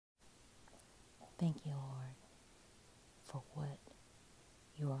Thank you, Lord, for what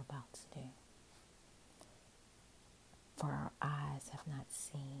you are about to do. For our eyes have not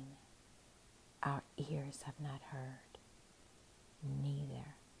seen, our ears have not heard,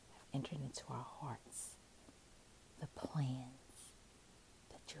 neither have entered into our hearts the plans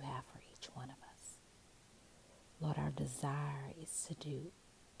that you have for each one of us. Lord, our desire is to do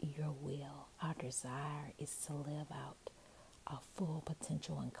your will. Our desire is to live out our full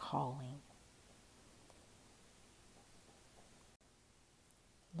potential and calling.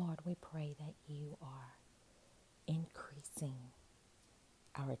 Lord, we pray that you are increasing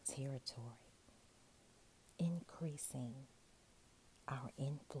our territory, increasing our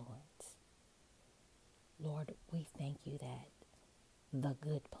influence. Lord, we thank you that the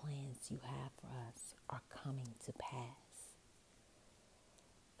good plans you have for us are coming to pass.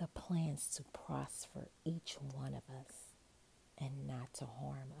 The plans to prosper each one of us and not to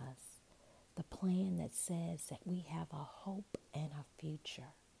harm us. The plan that says that we have a hope and a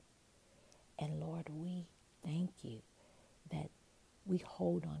future. And Lord, we thank you that we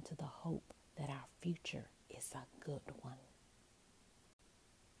hold on to the hope that our future is a good one.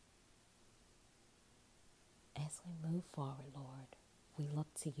 As we move forward, Lord, we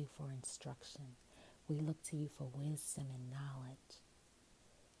look to you for instruction. We look to you for wisdom and knowledge.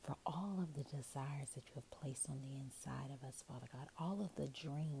 For all of the desires that you have placed on the inside of us, Father God, all of the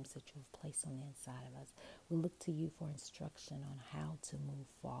dreams that you have placed on the inside of us, we look to you for instruction on how to move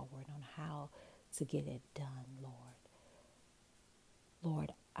forward, on how to get it done, Lord.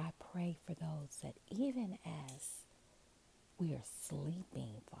 Lord, I pray for those that even as we are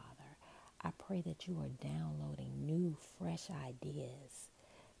sleeping, Father, I pray that you are downloading new, fresh ideas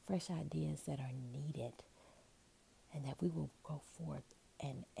that are needed, and that we will go forth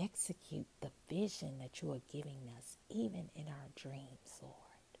and execute the vision that you are giving us, even in our dreams, Lord.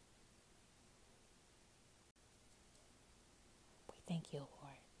 We thank you,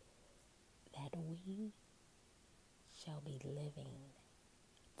 Lord, that we shall be living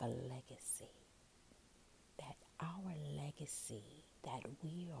the legacy, that our legacy that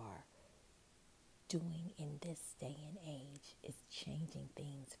we are doing in this day and age is changing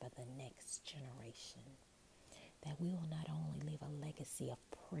things for the next generation. That we will not only leave a legacy of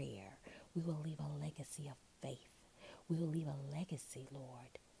prayer, we will leave a legacy of faith. We will leave a legacy,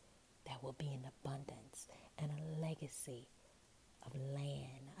 Lord, that will be in abundance, and a legacy of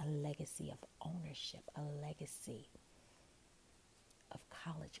land, a legacy of ownership, a legacy of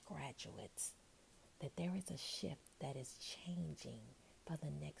college graduates. That there is a shift that is changing for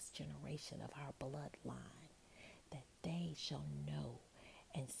the next generation of our bloodline, that they shall know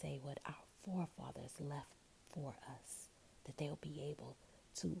and say what our forefathers left for us, that they'll be able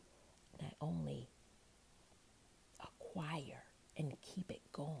to not only acquire and keep it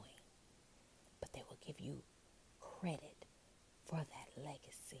going, but they will give you credit for that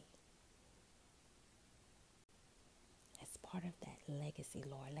legacy. As part of that legacy,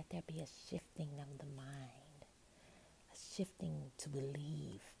 Lord, let there be a shifting of the mind, a shifting to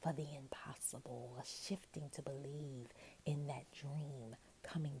believe for the impossible, a shifting to believe in that dream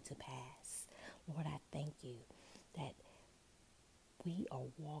coming to pass. Lord, I thank you that we are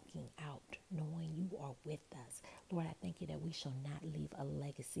walking out knowing you are with us. Lord, I thank you that we shall not leave a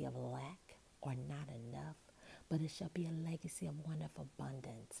legacy of lack or not enough, but it shall be a legacy of one of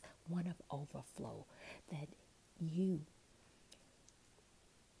abundance, one of overflow, that you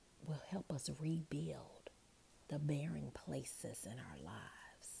will help us rebuild the barren places in our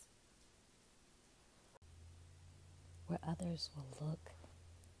lives, where others will look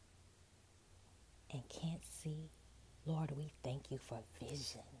and can't see. Lord, we thank you for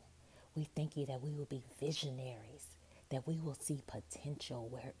vision. We thank you that we will be visionaries, that we will see potential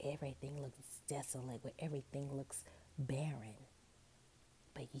where everything looks desolate, where everything looks barren.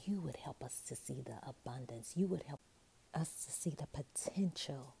 But you would help us to see the abundance. You would help us to see the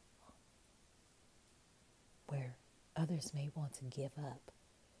potential where others may want to give up.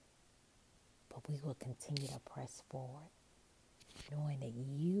 But we will continue to press forward, knowing that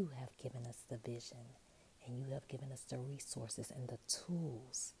you have given us the vision and you have given us the resources and the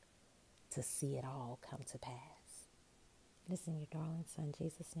tools to see it all come to pass. It is in your darling Son,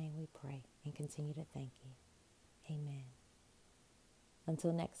 Jesus' name, we pray and continue to thank you. Amen.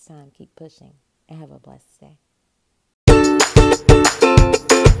 Until next time, keep pushing and have a blessed day.